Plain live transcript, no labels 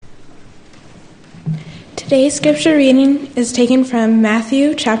Today's scripture reading is taken from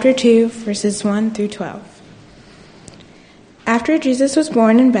Matthew chapter 2, verses 1 through 12. After Jesus was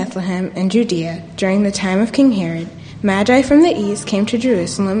born in Bethlehem in Judea during the time of King Herod, Magi from the east came to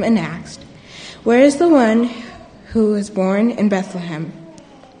Jerusalem and asked, "Where is the one who was born in Bethlehem?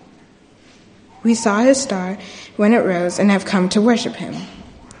 We saw his star when it rose and have come to worship him."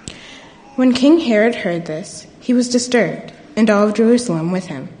 When King Herod heard this, he was disturbed, and all of Jerusalem with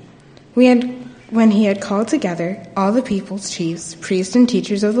him. When he had called together all the people's chiefs, priests, and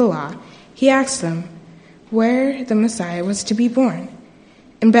teachers of the law, he asked them where the Messiah was to be born.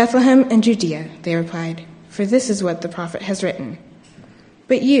 "In Bethlehem in Judea," they replied, "for this is what the prophet has written.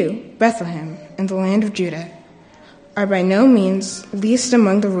 But you, Bethlehem, in the land of Judah, are by no means least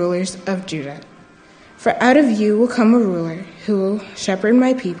among the rulers of Judah. For out of you will come a ruler who will shepherd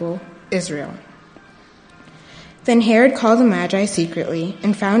my people, Israel." Then Herod called the Magi secretly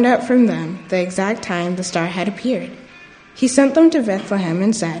and found out from them the exact time the star had appeared. He sent them to Bethlehem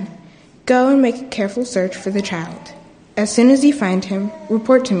and said, "Go and make a careful search for the child. As soon as you find him,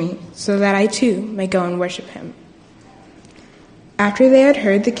 report to me, so that I too may go and worship him." After they had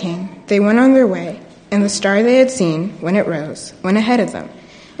heard the king, they went on their way, and the star they had seen, when it rose, went ahead of them,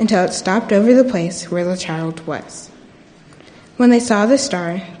 until it stopped over the place where the child was. When they saw the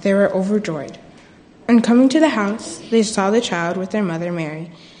star, they were overjoyed. And coming to the house, they saw the child with their mother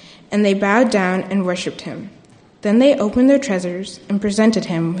Mary, and they bowed down and worshipped him. Then they opened their treasures and presented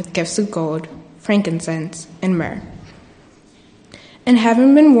him with gifts of gold, frankincense, and myrrh. And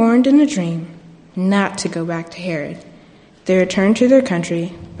having been warned in a dream not to go back to Herod, they returned to their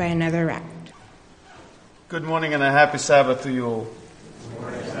country by another route. Good morning and a happy Sabbath to you all.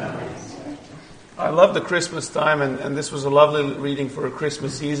 I love the Christmas time, and this was a lovely reading for a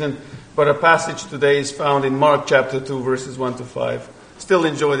Christmas season. But our passage today is found in Mark chapter 2, verses 1 to 5. Still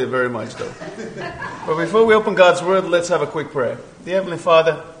enjoyed it very much, though. But before we open God's Word, let's have a quick prayer. Dear Heavenly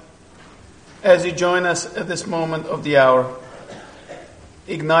Father, as you join us at this moment of the hour,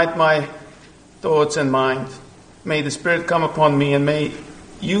 ignite my thoughts and mind. May the Spirit come upon me, and may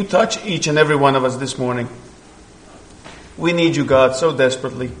you touch each and every one of us this morning. We need you, God, so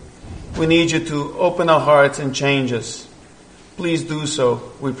desperately. We need you to open our hearts and change us. Please do so.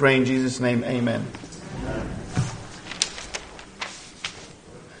 We pray in Jesus' name. Amen.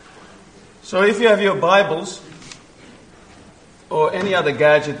 So if you have your Bibles or any other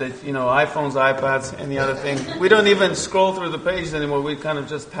gadget that, iPhones, iPads, any other thing, we don't even scroll through the pages anymore. We kind of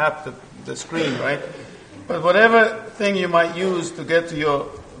just tap the screen, right? But whatever thing you might use to get to your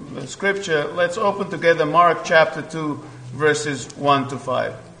scripture, let's open together Mark chapter 2, verses 1 to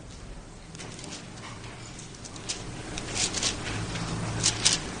 5.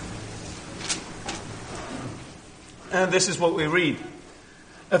 And this is what we read.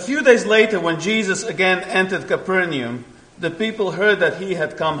 A few days later, when Jesus again entered Capernaum, the people heard that he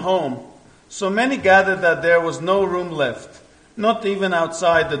had come home. So many gathered that there was no room left, not even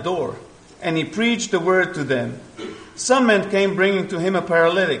outside the door. And he preached the word to them. Some men came bringing to him a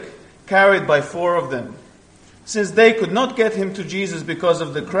paralytic, carried by 4 of them. Since they could not get him to Jesus because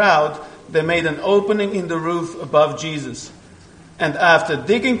of the crowd, they made an opening in the roof above Jesus. And after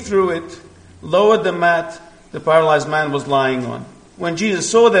digging through it, lowered the mat the paralyzed man was lying on. When Jesus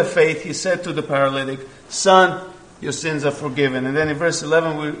saw their faith, he said to the paralytic, "Son, your sins are forgiven." And then in verse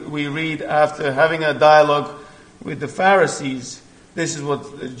 11 we read, after having a dialogue with the Pharisees, this is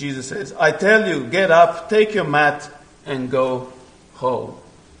what Jesus says, "I tell you, get up, take your mat, and go home."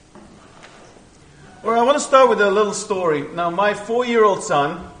 Well, I want to start with a little story. Now, my 4-year-old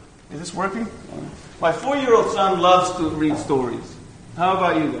son, is this working? My 4-year-old son loves to read stories. How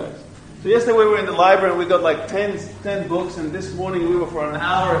about you guys? So yesterday we were in the library and we got like 10 books, and this morning we were for an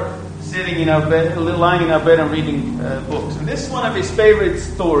hour sitting in our bed, lying in our bed and reading books. And this is one of his favorite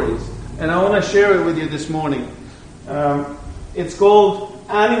stories, and I want to share it with you this morning. It's called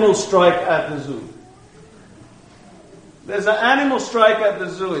Animal Strike at the Zoo. There's an animal strike at the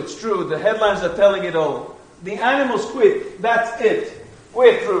zoo, it's true, the headlines are telling it all. The animals quit, that's it.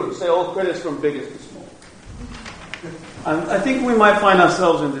 We're through, say all credits from biggest to small. And I think we might find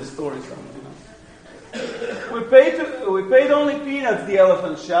ourselves in this story somewhere. We paid only peanuts, the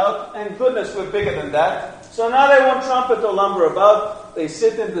elephants shout, and goodness, we're bigger than that. So now they won't trumpet or lumber above, they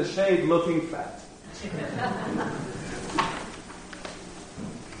sit in the shade looking fat.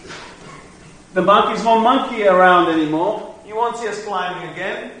 The monkeys won't monkey around anymore. You won't see us climbing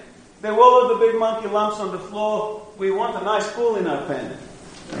again. They wallow the big monkey lumps on the floor. We want a nice pool in our pen.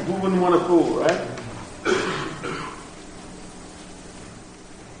 Who wouldn't want a pool, right?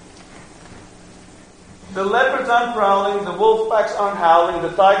 The leopards aren't prowling, the wolf packs aren't howling, the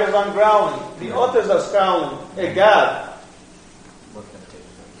tigers aren't growling, the otters are scowling. Egad.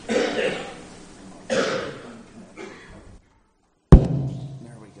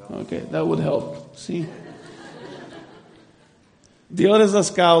 Okay, that would help. See? The others are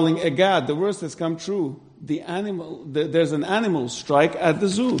scowling. Egad, the worst has come true. There's an animal strike at the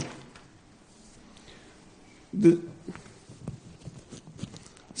zoo.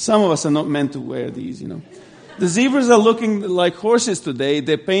 Some of us are not meant to wear these, The zebras are looking like horses today.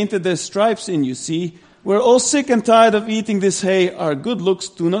 They painted their stripes in, you see. We're all sick and tired of eating this hay. Our good looks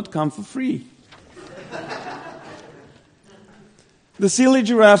do not come for free. The silly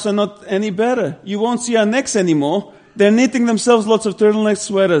giraffes are not any better. You won't see our necks anymore. They're knitting themselves lots of turtleneck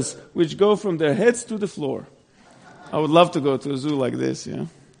sweaters, which go from their heads to the floor. I would love to go to a zoo like this,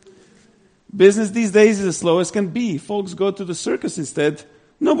 Business these days is as slow as can be. Folks go to the circus instead.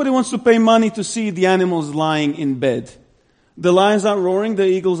 Nobody wants to pay money to see the animals lying in bed. The lions aren't roaring, the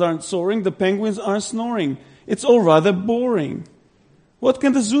eagles aren't soaring, the penguins aren't snoring. It's all rather boring. What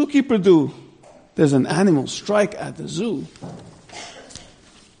can the zookeeper do? There's an animal strike at the zoo.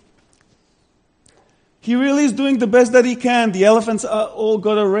 He really is doing the best that he can. The elephants all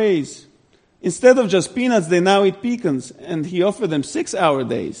got a raise. Instead of just peanuts, they now eat pecans, and he offered them 6-hour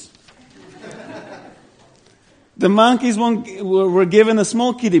days. The monkeys were given a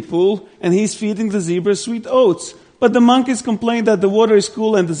small kiddie pool, and he's feeding the zebras sweet oats. But the monkeys complain that the water is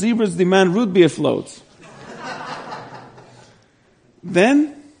cool, and the zebras demand root beer floats.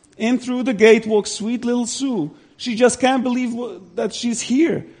 Then, in through the gate walks sweet little Sue. She just can't believe that she's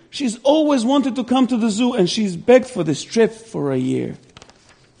here. She's always wanted to come to the zoo, and she's begged for this trip for a year.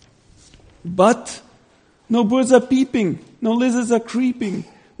 But no birds are peeping, no lizards are creeping,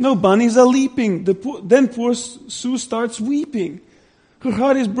 no bunnies are leaping. Then poor Sue starts weeping. Her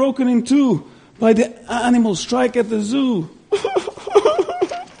heart is broken in two by the animal strike at the zoo.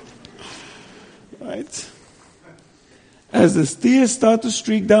 Right? As the tears start to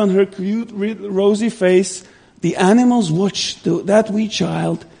streak down her cute, rosy face, the animals watch that wee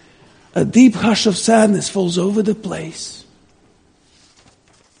child. A deep hush of sadness falls over the place.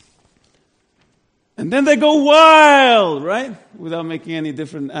 And then they go wild, right? Without making any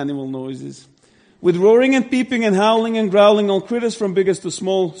different animal noises. With roaring and peeping and howling and growling, all critters from biggest to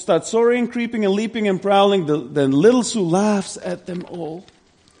small start soaring, creeping and leaping and prowling. Then little Sue laughs at them all.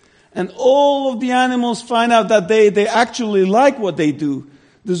 And all of the animals find out that they actually like what they do.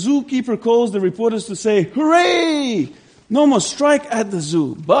 The zookeeper calls the reporters to say, "Hooray! No more strike at the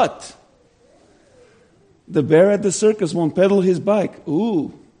zoo." But the bear at the circus won't pedal his bike.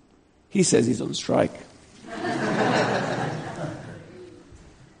 Ooh, he says he's on strike.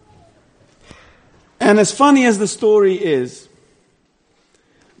 And as funny as the story is,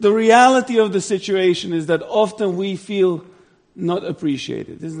 the reality of the situation is that often we feel not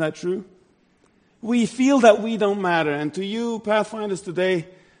appreciated. Isn't that true? We feel that we don't matter. And to you, Pathfinders, today,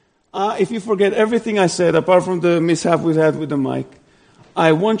 if you forget everything I said, apart from the mishap we've had with the mic,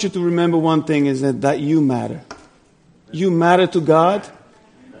 I want you to remember one thing, is that you matter. You matter to God,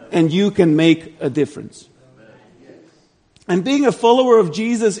 and you can make a difference. And being a follower of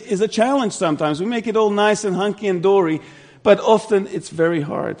Jesus is a challenge sometimes. We make it all nice and hunky and dory, but often it's very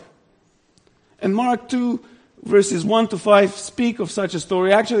hard. And Mark 2, verses 1 to 5 speak of such a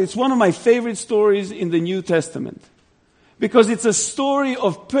story. Actually, it's one of my favorite stories in the New Testament. Because it's a story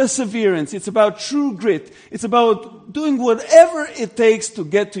of perseverance. It's about true grit. It's about doing whatever it takes to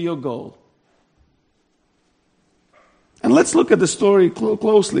get to your goal. And let's look at the story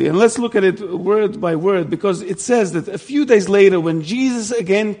closely, and let's look at it word by word, because it says that a few days later, when Jesus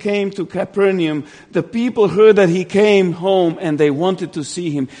again came to Capernaum, the people heard that he came home and they wanted to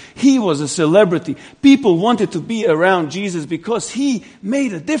see him. He was a celebrity. People wanted to be around Jesus because he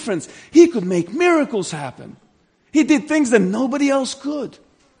made a difference. He could make miracles happen. He did things that nobody else could.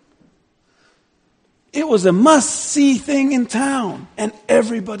 It was a must-see thing in town, and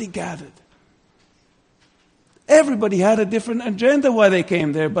everybody gathered. Everybody had a different agenda why they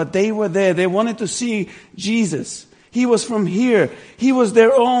came there, but they were there. They wanted to see Jesus. He was from here. He was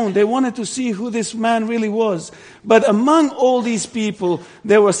their own. They wanted to see who this man really was. But among all these people,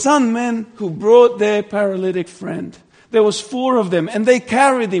 there were some men who brought their paralytic friend. There was 4 of them, and they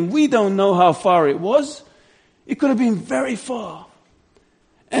carried him. We don't know how far it was. It could have been very far.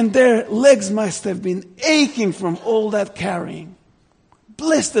 And their legs must have been aching from all that carrying.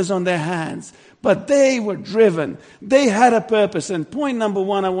 Blisters on their hands. But they were driven. They had a purpose. And point number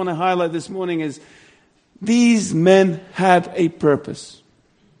 1 I want to highlight this morning is these men had a purpose.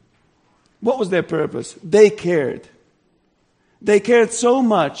 What was their purpose? They cared. They cared so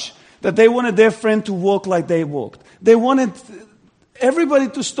much that they wanted their friend to walk like they walked. They wanted everybody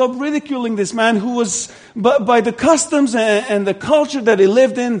to stop ridiculing this man who was, by the customs and the culture that he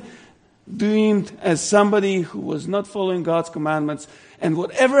lived in, deemed as somebody who was not following God's commandments, and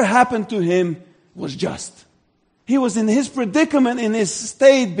whatever happened to him was just. He was in his predicament, in his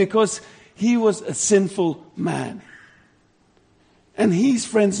state, because he was a sinful man. And his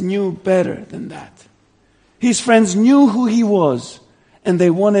friends knew better than that. His friends knew who he was, and they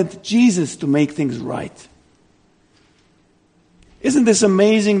wanted Jesus to make things right. Isn't this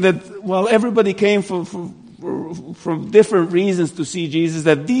amazing that while everybody came from different reasons to see Jesus,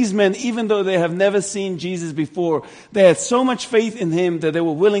 that these men, even though they have never seen Jesus before, they had so much faith in him that they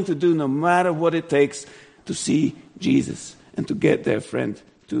were willing to do no matter what it takes to see Jesus and to get their friend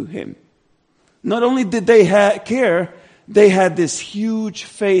to him. Not only did they care, they had this huge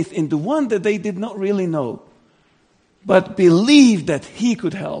faith in the one that they did not really know, but believed that he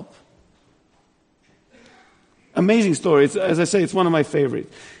could help. Amazing story. As I say, it's one of my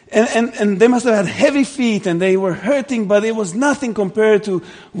favorites. And they must have had heavy feet and they were hurting, but it was nothing compared to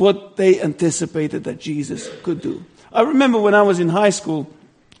what they anticipated that Jesus could do. I remember when I was in high school,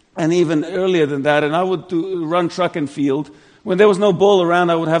 and even earlier than that, and I would run track and field. When there was no ball around,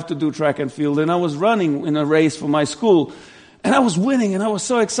 I would have to do track and field. And I was running in a race for my school. And I was winning, and I was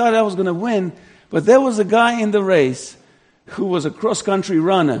so excited I was going to win. But there was a guy in the race who was a cross-country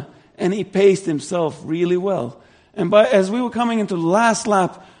runner, and he paced himself really well. And as we were coming into the last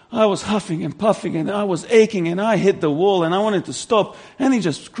lap, I was huffing and puffing, and I was aching, and I hit the wall, and I wanted to stop. And he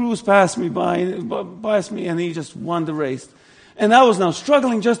just cruised past me, and he just won the race. And I was now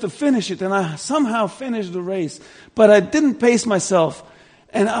struggling just to finish it, and I somehow finished the race. But I didn't pace myself,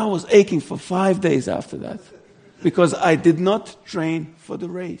 and I was aching for 5 days after that because I did not train for the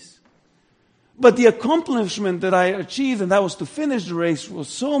race. But the accomplishment that I achieved, and that was to finish the race, was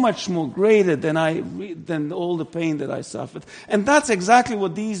so much more greater than all the pain that I suffered. And that's exactly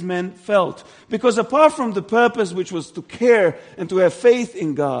what these men felt. Because apart from the purpose, which was to care and to have faith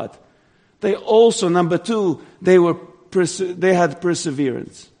in God, they also, number two, they had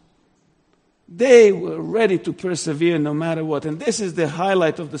perseverance. They were ready to persevere no matter what. And this is the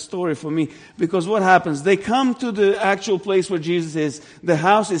highlight of the story for me. Because what happens? They come to the actual place where Jesus is. The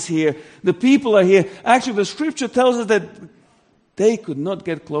house is here. The people are here. Actually, the scripture tells us that they could not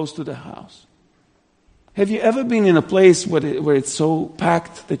get close to the house. Have you ever been in a place where it's so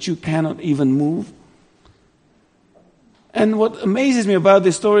packed that you cannot even move? And what amazes me about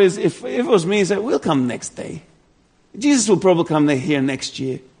this story is if it was me, I'd say, we'll come next day. Jesus will probably come here next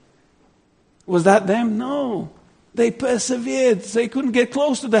year. Was that them? No. They persevered. They couldn't get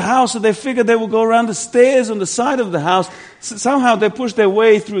close to the house, so they figured they would go around the stairs on the side of the house. Somehow they pushed their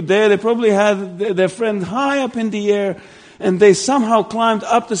way through there. They probably had their friend high up in the air, and they somehow climbed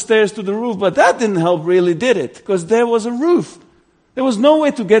up the stairs to the roof. But that didn't help really, did it? Because there was a roof. There was no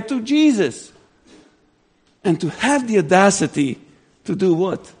way to get to Jesus. And to have the audacity to do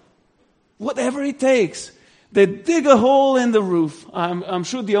what? Whatever it takes. They dig a hole in the roof. I'm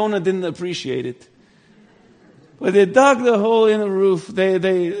sure the owner didn't appreciate it. But they dug the hole in the roof.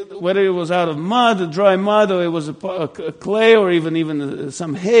 They whether it was out of mud, dry mud, or it was a clay, or even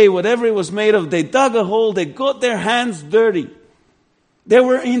some hay, whatever it was made of, they dug a hole. They got their hands dirty. They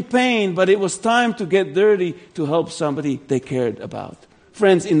were in pain, but it was time to get dirty to help somebody they cared about.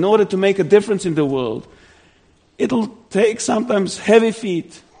 Friends, in order to make a difference in the world, it'll take sometimes heavy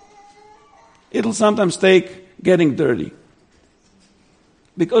feet. It'll sometimes take getting dirty.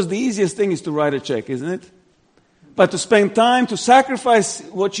 Because the easiest thing is to write a check, isn't it? But to spend time to sacrifice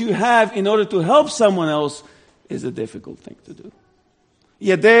what you have in order to help someone else is a difficult thing to do.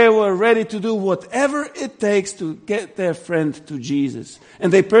 Yet they were ready to do whatever it takes to get their friend to Jesus.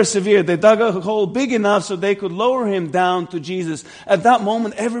 And they persevered. They dug a hole big enough so they could lower him down to Jesus. At that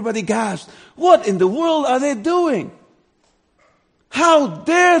moment, everybody gasped. What in the world are they doing? How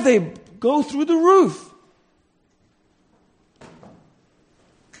dare they go through the roof?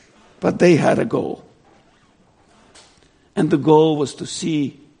 But they had a goal. And the goal was to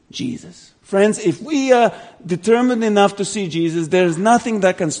see Jesus. Friends, if we are determined enough to see Jesus, there is nothing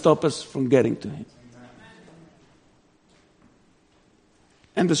that can stop us from getting to him.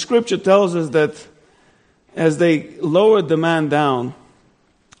 And the scripture tells us that as they lowered the man down,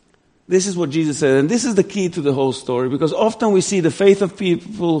 this is what Jesus said. And this is the key to the whole story, because often we see the faith of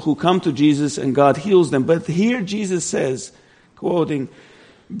people who come to Jesus and God heals them. But here Jesus says, quoting,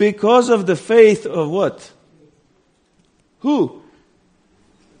 because of the faith of what? Who?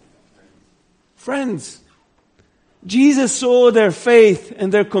 Friends. Jesus saw their faith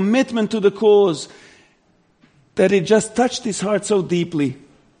and their commitment to the cause that it just touched his heart so deeply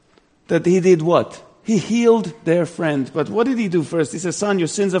that he did what? He healed their friend. But what did he do first? He said, son, your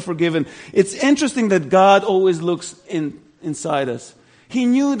sins are forgiven. It's interesting that God always looks inside us. He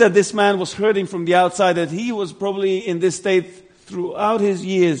knew that this man was hurting from the outside, that he was probably in this state throughout his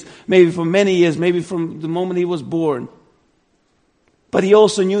years, maybe for many years, maybe from the moment he was born. But he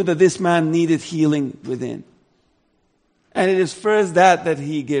also knew that this man needed healing within. And it is first that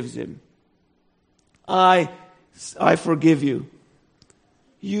he gives him. I forgive you.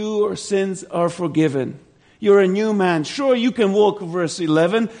 Your sins are forgiven. You're a new man. Sure, you can walk, verse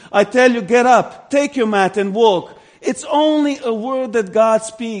 11. I tell you, get up, take your mat and walk. It's only a word that God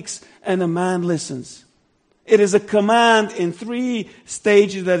speaks and a man listens. It is a command in 3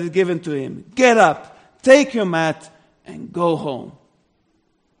 stages that is given to him. Get up, take your mat, and go home.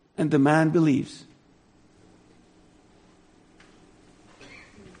 And the man believes.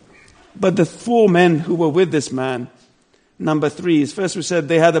 But the 4 men who were with this man, number 3 is, first we said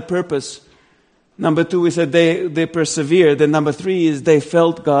they had a purpose. Number 2, we said they persevered. And number 3 is they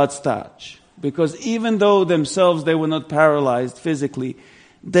felt God's touch. Because even though themselves they were not paralyzed physically,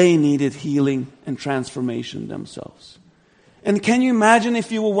 they needed healing and transformation themselves. And can you imagine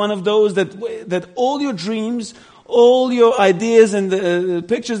if you were one of those that all your dreams, all your ideas and the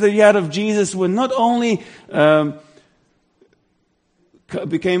pictures that you had of Jesus were not only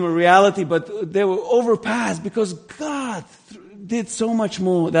became a reality, but they were overpassed because God did so much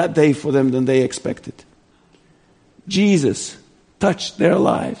more that day for them than they expected. Jesus touched their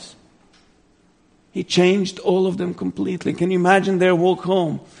lives. He changed all of them completely. Can you imagine their walk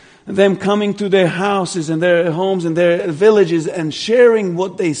home? Them coming to their houses and their homes and their villages and sharing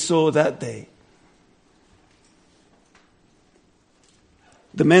what they saw that day.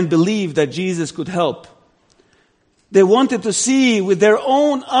 The men believed that Jesus could help. They wanted to see with their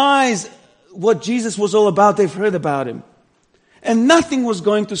own eyes what Jesus was all about. They've heard about him. And nothing was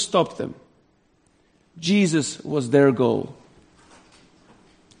going to stop them. Jesus was their goal.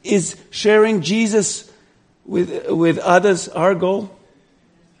 Is sharing Jesus with others our goal?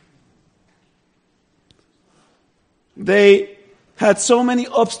 They had so many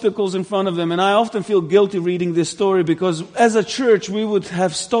obstacles in front of them, and I often feel guilty reading this story because as a church we would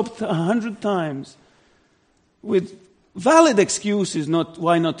have stopped 100 times with valid excuses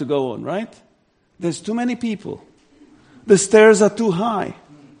why not to go on, right? There's too many people. The stairs are too high.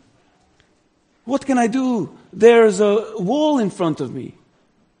 What can I do? There's a wall in front of me.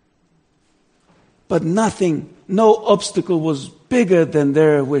 But nothing, no obstacle was bigger than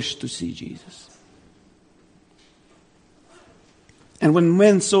their wish to see Jesus. And when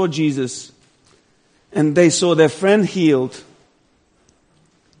men saw Jesus and they saw their friend healed,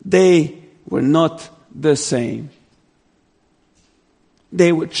 they were not the same.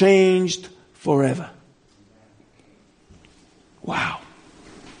 They were changed forever. Wow.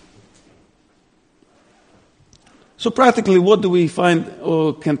 So practically, what do we find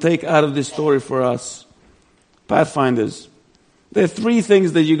or can take out of this story for us? Pathfinders. There are 3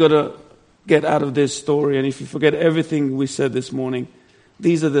 things that you got to get out of this story. And if you forget everything we said this morning,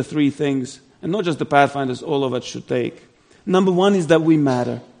 these are the 3 things. And not just the Pathfinders, all of us should take. Number 1 is that we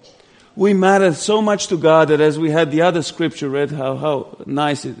matter. We matter so much to God that as we had the other scripture read, how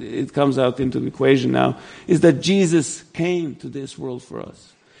nice it comes out into the equation now, is that Jesus came to this world for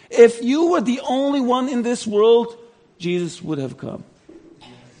us. If you were the only one in this world, Jesus would have come.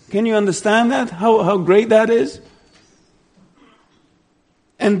 Can you understand that? How great that is?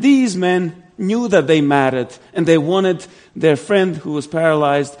 And these men knew that they mattered, and they wanted their friend who was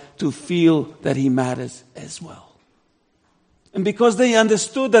paralyzed to feel that he matters as well. And because they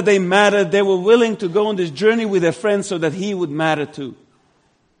understood that they mattered, they were willing to go on this journey with their friend so that he would matter too.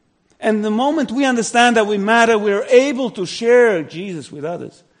 And the moment we understand that we matter, we are able to share Jesus with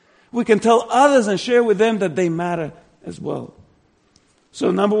others. We can tell others and share with them that they matter as well.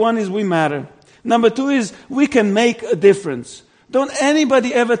 So number 1 is we matter. Number 2 is we can make a difference. Don't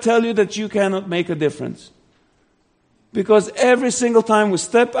anybody ever tell you that you cannot make a difference. Because every single time we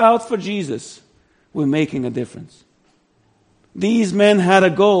step out for Jesus, we're making a difference. These men had a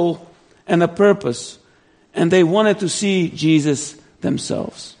goal and a purpose, and they wanted to see Jesus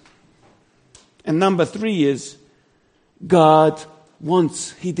themselves. And number 3 is God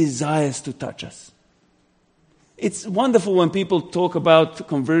He desires to touch us. It's wonderful when people talk about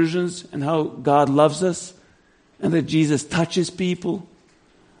conversions and how God loves us and that Jesus touches people.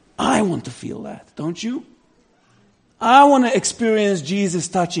 I want to feel that, don't you? I want to experience Jesus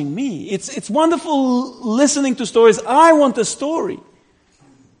touching me. It's wonderful listening to stories. I want a story.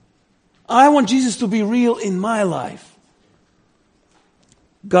 I want Jesus to be real in my life.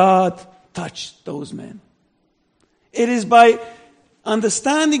 God touched those men. It is by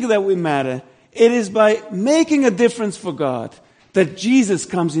understanding that we matter, it is by making a difference for God that Jesus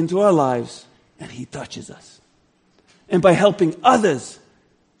comes into our lives and He touches us. And by helping others,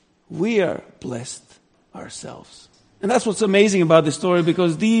 we are blessed ourselves. And that's what's amazing about this story,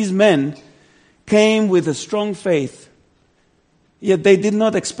 because these men came with a strong faith, yet they did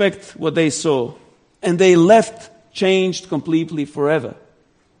not expect what they saw. And they left changed completely forever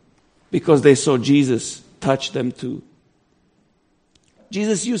because they saw Jesus touch them too.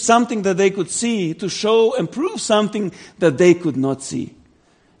 Jesus used something that they could see to show and prove something that they could not see.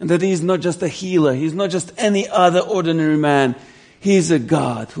 And that He is not just a healer. He's not just any other ordinary man. He is a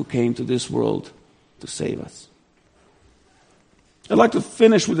God who came to this world to save us. I'd like to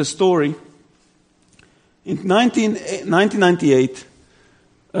finish with a story. In 1998,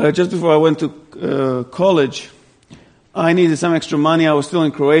 just before I went to college, I needed some extra money. I was still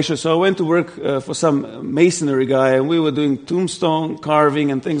in Croatia, so I went to work for some masonry guy, and we were doing tombstone carving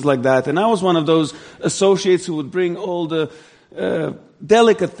and things like that. And I was one of those associates who would bring all the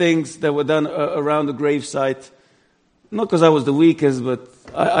delicate things that were done around the gravesite. Not because I was the weakest, but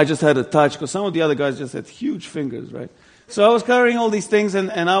I just had a touch, because some of the other guys just had huge fingers, right? So I was carrying all these things,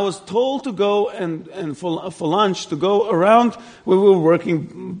 and I was told to go and for lunch, to go around where we were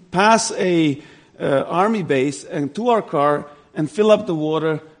working, past a army base and to our car and fill up the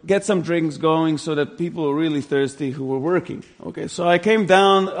water, get some drinks going so that people were really thirsty who were working. Okay, so I came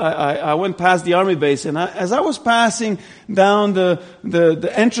down, I went past the army base, and as I was passing down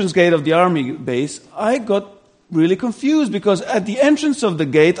the entrance gate of the army base, I got really confused, because at the entrance of the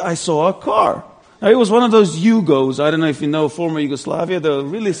gate I saw a car. Now, it was one of those Yugos. I don't know if you know former Yugoslavia, the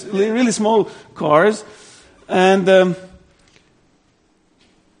really small cars. And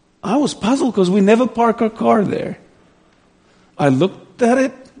I was puzzled because we never park our car there. I looked at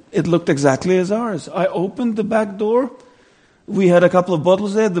it. It looked exactly as ours. I opened the back door. We had a couple of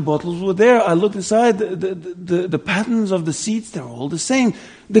bottles there. The bottles were there. I looked inside. The patterns of the seats, they were all the same.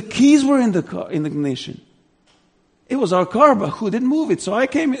 The keys were in the car, in the ignition. It was our car, but who didn't move it? So I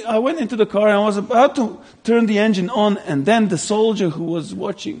went into the car, and I was about to turn the engine on, and then the soldier who was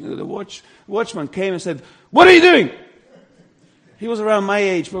watching, the watchman came and said, "What are you doing?" He was around my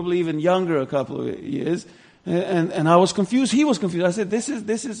age, probably even younger, a couple of years. And I was confused. He was confused. I said, this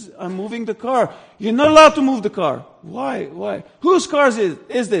is, I'm moving the car. You're not allowed to move the car. Why? Whose car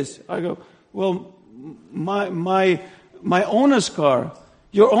is this? I go, well, my owner's car.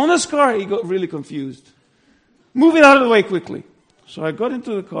 Your owner's car? He got really confused. Move it out of the way quickly. So I got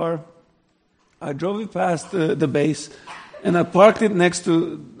into the car. I drove it past the base, and I parked it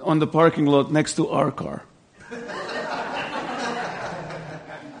on the parking lot next to our car.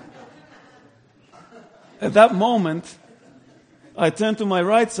 At that moment, I turned to my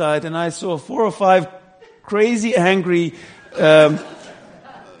right side and I saw 4 or 5 crazy, angry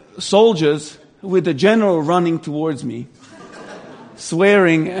soldiers with the general running towards me,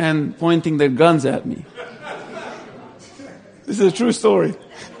 swearing and pointing their guns at me. This is a true story.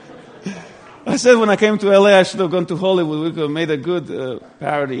 I said when I came to LA, I should have gone to Hollywood. We could have made a good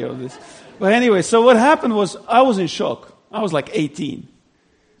parody of this. But anyway, so what happened was I was in shock. I was like 18.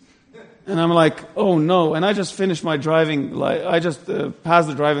 And I'm like, oh no. And I just finished my driving, I just passed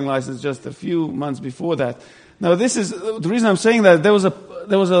the driving license just a few months before that. Now this is, the reason I'm saying that, there was a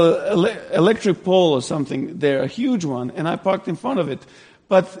electric pole or something there, a huge one, and I parked in front of it.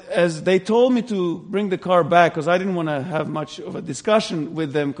 But as they told me to bring the car back, because I didn't want to have much of a discussion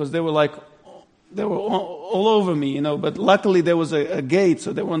with them, because they were all over me, but luckily there was a gate,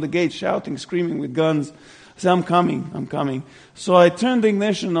 so they were on the gate shouting, screaming with guns. I said, I'm coming. So I turned the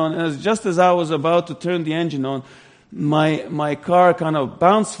ignition on, and just as I was about to turn the engine on, my car kind of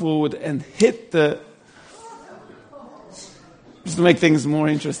bounced forward and hit just to make things more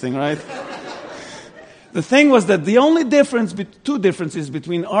interesting, right? The thing was that the only two differences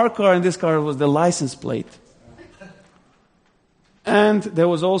between our car and this car was the license plate. And there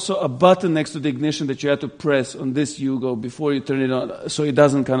was also a button next to the ignition that you had to press on this Yugo before you turn it on, so it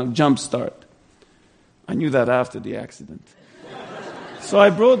doesn't kind of jump start. I knew that after the accident. So I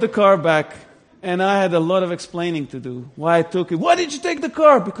brought the car back, and I had a lot of explaining to do. Why I took it. Why did you take the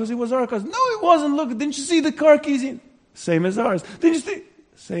car? Because it was our car. No, it wasn't. Look, didn't you see the car keys in? Same as ours. Didn't you see?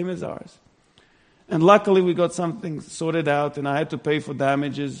 Same as ours. And luckily we got something sorted out, and I had to pay for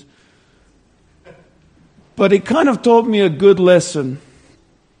damages. But it kind of taught me a good lesson.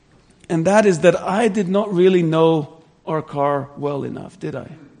 And that is that I did not really know our car well enough, did I?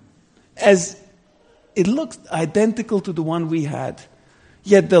 As it looked identical to the one we had,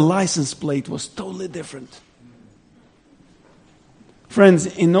 yet the license plate was totally different. Friends,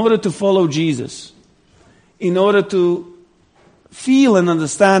 in order to follow Jesus, in order to feel and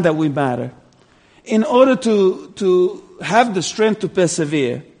understand that we matter, in order to have the strength to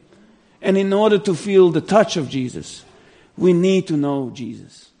persevere, and in order to feel the touch of Jesus, we need to know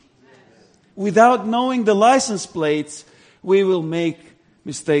Jesus. Without knowing the license plates, we will make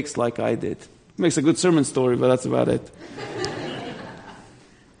mistakes like I did. Makes a good sermon story, but that's about it.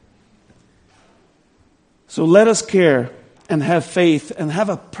 So let us care and have faith and have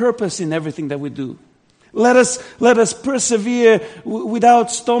a purpose in everything that we do. Let us persevere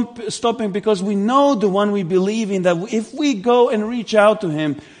without stopping, because we know the one we believe in, that if we go and reach out to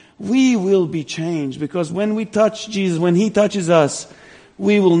Him, we will be changed. Because when we touch Jesus, when He touches us,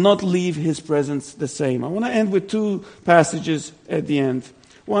 we will not leave His presence the same. I want to end with two passages at the end.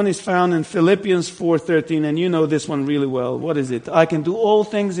 One is found in Philippians 4:13, and you know this one really well. What is it? I can do all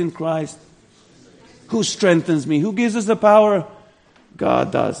things in Christ who strengthens me. Who gives us the power?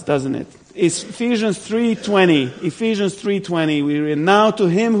 God does, doesn't it? It's Ephesians 3:20. Ephesians 3:20. We read, now to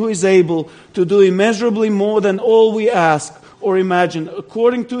Him who is able to do immeasurably more than all we ask or imagine,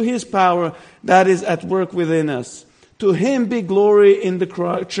 according to His power that is at work within us. To Him be glory in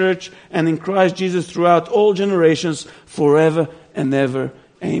the church and in Christ Jesus throughout all generations, forever and ever.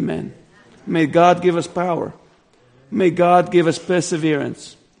 Amen. May God give us power. May God give us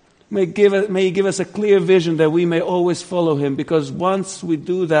perseverance. May He give us a clear vision that we may always follow Him, because once we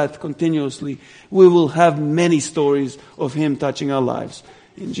do that continuously, we will have many stories of Him touching our lives.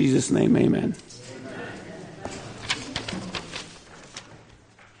 In Jesus' name, amen.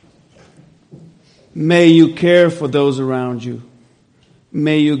 May you care for those around you.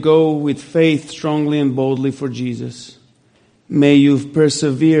 May you go with faith strongly and boldly for Jesus. May you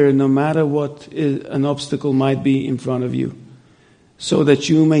persevere no matter what an obstacle might be in front of you, so that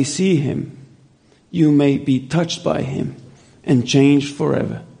you may see Him, you may be touched by Him, and changed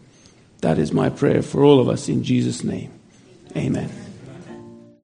forever. That is my prayer for all of us in Jesus' name. Amen.